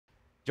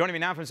Joining me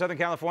now from Southern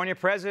California,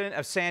 President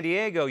of San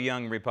Diego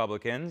Young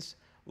Republicans,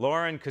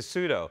 Loren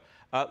Casuto.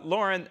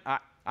 Loren,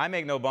 I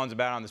make no bones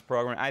about it on this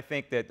program. I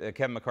think that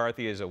Kevin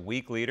McCarthy is a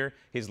weak leader.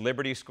 His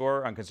Liberty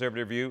score on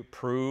conservative view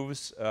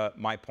proves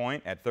my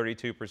point. At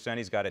 32%,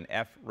 he's got an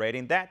F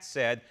rating. That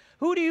said,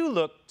 who do you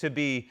look to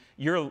be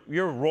your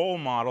role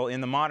model in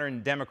the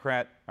modern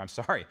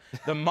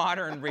the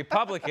modern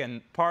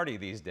Republican Party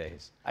these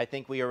days? I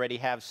think we already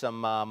have some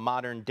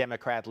modern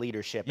Democrat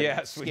leadership. And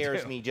yes, that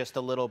scares me just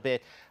a little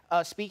bit.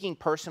 Speaking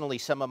personally,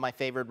 some of my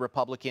favorite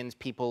Republicans,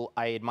 people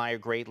I admire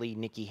greatly,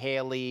 Nikki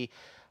Haley,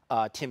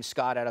 Tim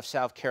Scott out of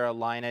South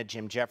Carolina,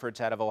 Jim Jeffords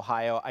out of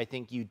Ohio. I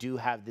think you do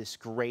have this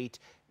great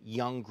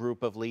young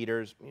group of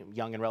leaders,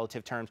 young in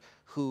relative terms,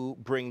 who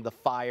bring the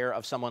fire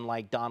of someone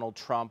like Donald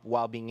Trump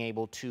while being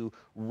able to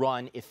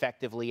run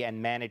effectively and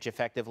manage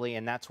effectively.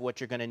 And that's what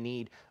you're going to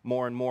need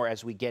more and more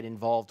as we get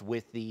involved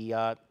with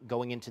the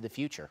going into the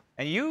future.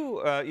 And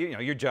you know,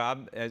 your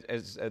job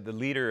as the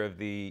leader of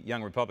the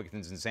Young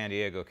Republicans in San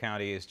Diego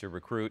County is to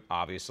recruit,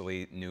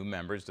 obviously, new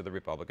members to the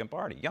Republican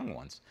Party, young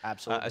ones.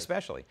 Absolutely.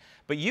 Especially.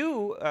 But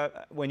you,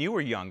 when you were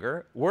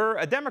younger, were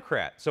a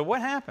Democrat. So what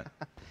happened?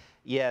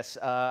 Yes,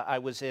 I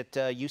was at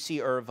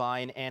UC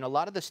Irvine, and a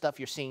lot of the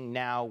stuff you're seeing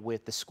now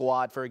with the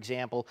squad, for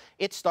example,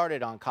 it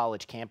started on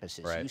college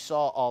campuses. Right. You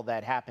saw all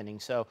that happening.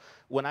 So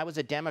when I was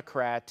a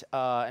Democrat,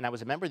 and I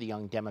was a member of the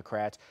Young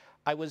Democrats,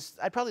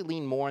 I'd probably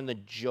lean more on the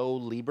Joe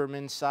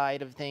Lieberman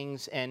side of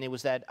things, and it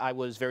was that I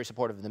was very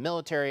supportive of the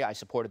military. I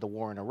supported the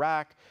war in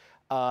Iraq.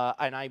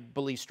 And I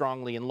believe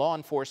strongly in law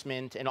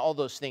enforcement, and all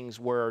those things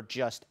were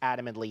just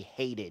adamantly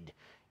hated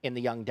in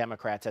the Young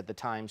Democrats at the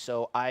time.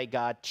 So I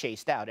got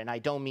chased out. And I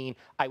don't mean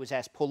I was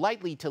asked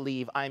politely to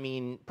leave. I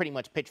mean pretty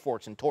much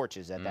pitchforks and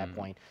torches at that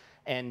point.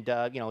 And,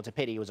 you know, it's a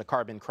pity. It was a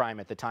carbon crime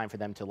at the time for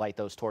them to light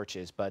those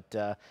torches. But,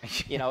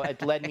 you know,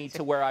 it led me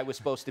to where I was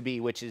supposed to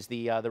be, which is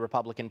the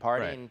Republican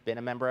Party, right. And been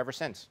a member ever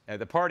since.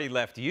 The party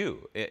left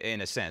you,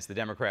 in a sense. The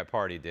Democrat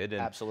Party did.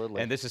 And,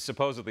 absolutely. And this is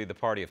supposedly the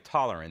party of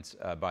tolerance,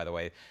 by the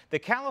way. The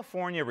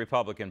California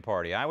Republican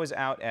Party, I was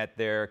out at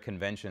their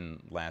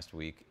convention last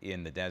week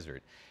in the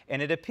desert.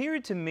 And it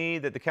appeared to me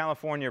that the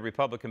California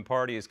Republican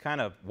Party is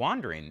kind of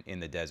wandering in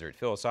the desert,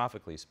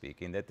 philosophically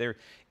speaking, that there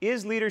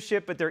is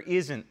leadership, but there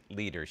isn't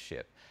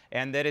leadership.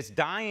 And that it's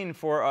dying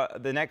for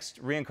the next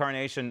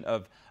reincarnation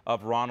of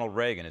Ronald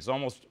Reagan. It's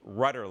almost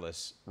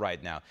rudderless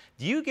right now.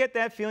 Do you get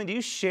that feeling? Do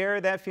you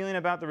share that feeling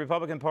about the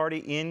Republican Party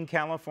in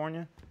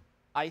California?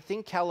 I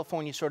think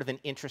California is sort of an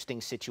interesting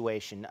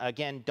situation.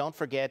 Again, don't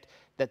forget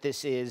that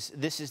this is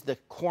the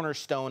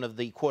cornerstone of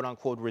the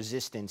quote-unquote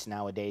resistance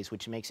nowadays,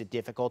 which makes it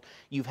difficult.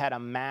 You've had a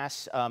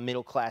mass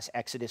middle-class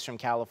exodus from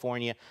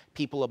California,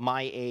 people of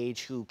my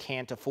age who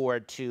can't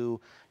afford to,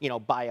 you know,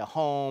 buy a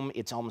home.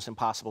 It's almost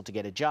impossible to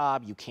get a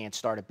job. You can't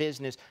start a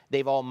business.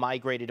 They've all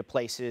migrated to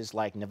places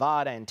like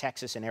Nevada and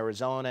Texas and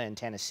Arizona and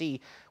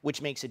Tennessee,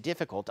 which makes it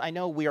difficult. I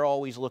know we're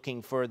always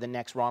looking for the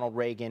next Ronald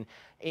Reagan.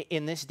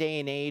 In this day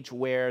and age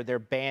where they're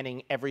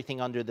banning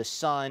everything under the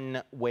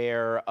sun,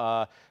 where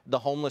the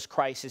homeless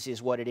crisis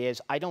is what it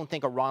is, I don't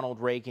think a Ronald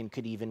Reagan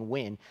could even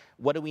win.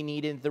 What do we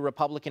need in the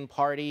Republican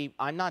Party?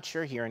 I'm not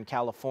sure here in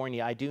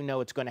California. I do know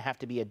it's going to have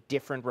to be a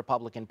different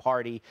Republican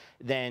Party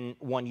than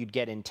one you'd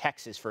get in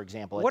Texas, for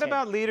example. What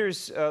about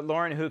leaders,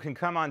 Loren, who can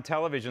come on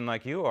television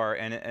like you are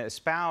and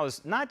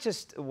espouse not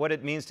just what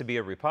it means to be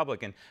a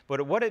Republican,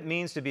 but what it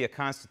means to be a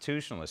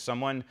constitutionalist,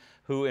 someone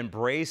who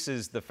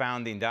embraces the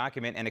founding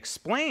document and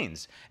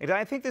explains? And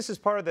I think this is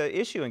part of the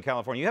issue in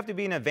California. You have to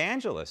be an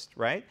evangelist,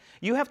 right?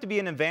 You have to be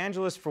an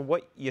evangelist for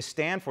what you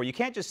stand for. You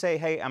can't just say,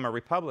 hey, I'm a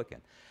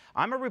Republican.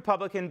 I'm a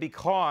Republican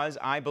because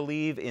I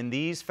believe in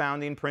these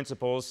founding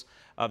principles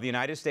of the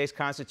United States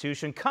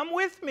Constitution. Come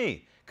with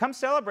me. Come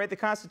celebrate the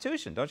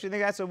Constitution. Don't you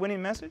think that's a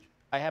winning message?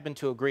 I happen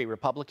to agree.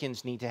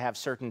 Republicans need to have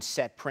certain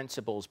set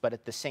principles, but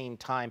at the same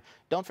time,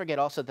 don't forget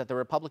also that the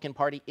Republican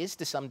Party is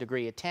to some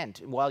degree a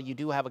tent. While you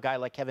do have a guy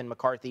like Kevin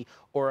McCarthy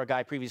or a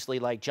guy previously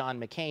like John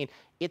McCain,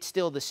 it's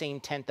still the same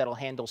tent that'll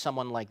handle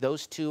someone like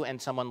those two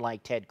and someone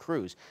like Ted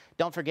Cruz.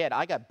 Don't forget,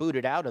 I got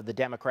booted out of the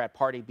Democrat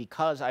Party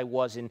because I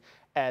wasn't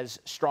as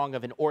strong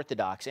of an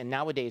orthodox. And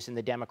nowadays in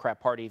the Democrat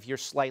Party, if you're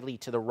slightly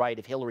to the right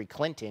of Hillary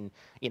Clinton,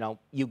 you know,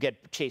 you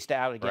get chased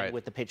out again right.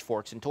 with the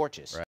pitchforks and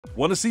torches. Right.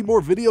 Want to see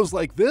more videos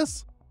like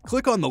this?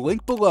 Click on the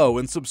link below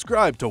and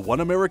subscribe to One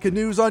America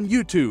News on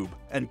YouTube.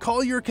 And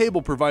call your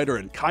cable provider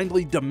and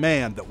kindly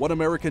demand that One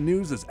America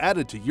News is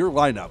added to your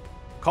lineup.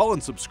 Call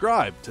and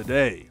subscribe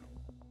today.